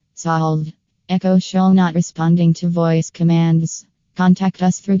Solved. Echo Show not responding to voice commands. Contact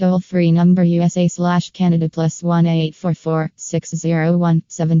us through toll-free number USA/Canada +1 844 601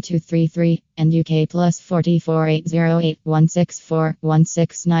 7233 and UK +44 808 164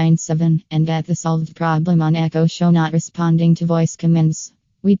 1697 and get the solved problem on Echo Show not responding to voice commands.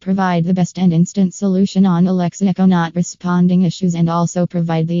 We provide the best and instant solution on Alexa Echo not responding issues and also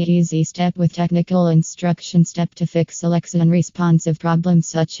provide the easy step with technical instruction step to fix Alexa unresponsive problems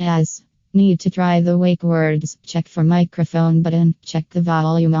such as need to try the wake words, check for microphone button, check the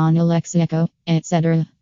volume on Alexa Echo, etc.